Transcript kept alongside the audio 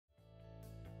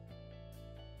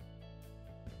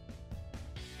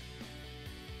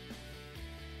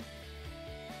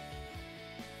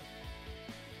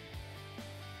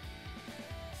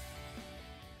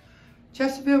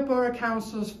Chesterfield Borough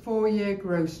Council's 4-year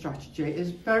growth strategy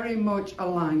is very much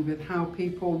aligned with how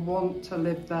people want to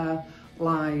live their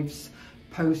lives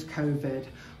post-COVID.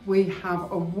 We have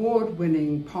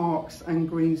award-winning parks and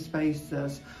green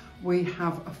spaces, we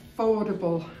have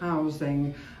affordable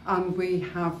housing, and we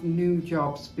have new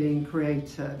jobs being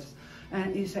created.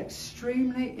 And it's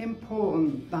extremely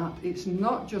important that it's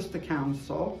not just the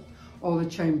council or the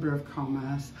Chamber of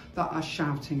Commerce that are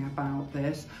shouting about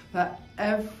this, that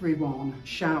everyone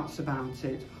shouts about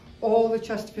it, all the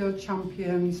Chesterfield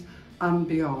champions and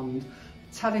beyond,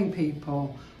 telling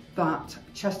people that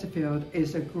Chesterfield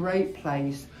is a great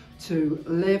place to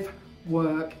live,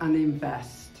 work and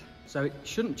invest. So it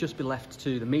shouldn't just be left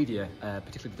to the media,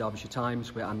 particularly the Derbyshire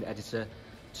Times, where I'm the editor,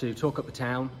 to talk up the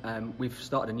town. We've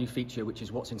started a new feature which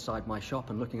is what's inside my shop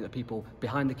and looking at the people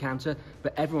behind the counter,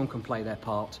 but everyone can play their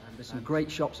part. There's some great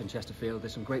shops in Chesterfield,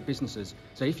 there's some great businesses,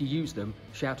 so if you use them,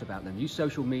 shout about them. Use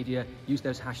social media, use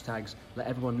those hashtags, let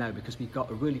everyone know, because we've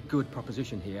got a really good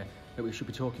proposition here that we should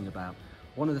be talking about.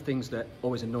 One of the things that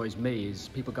always annoys me is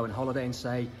people go on holiday and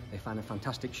say they found a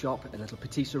fantastic shop, a little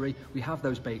patisserie. We have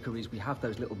those bakeries, we have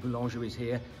those little boulangeries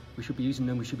here. We should be using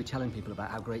them, we should be telling people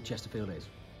about how great Chesterfield is.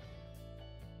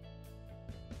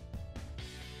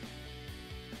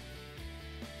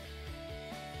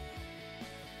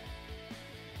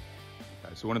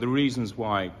 So one of the reasons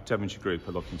why Devonshire Group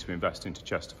are looking to invest into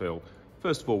Chesterfield,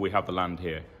 first of all, we have the land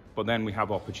here, but then we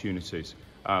have opportunities.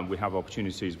 We have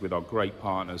opportunities with our great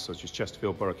partners such as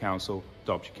Chesterfield Borough Council,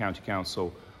 Derbyshire County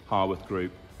Council, Harworth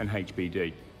Group and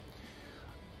HBD.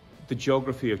 The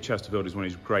geography of Chesterfield is one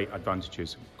of its great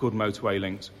advantages. Good motorway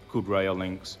links, good rail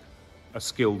links, a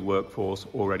skilled workforce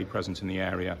already present in the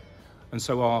area. And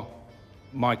so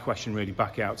my question really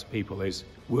back out to people is,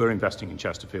 we're investing in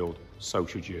Chesterfield, so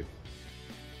should you.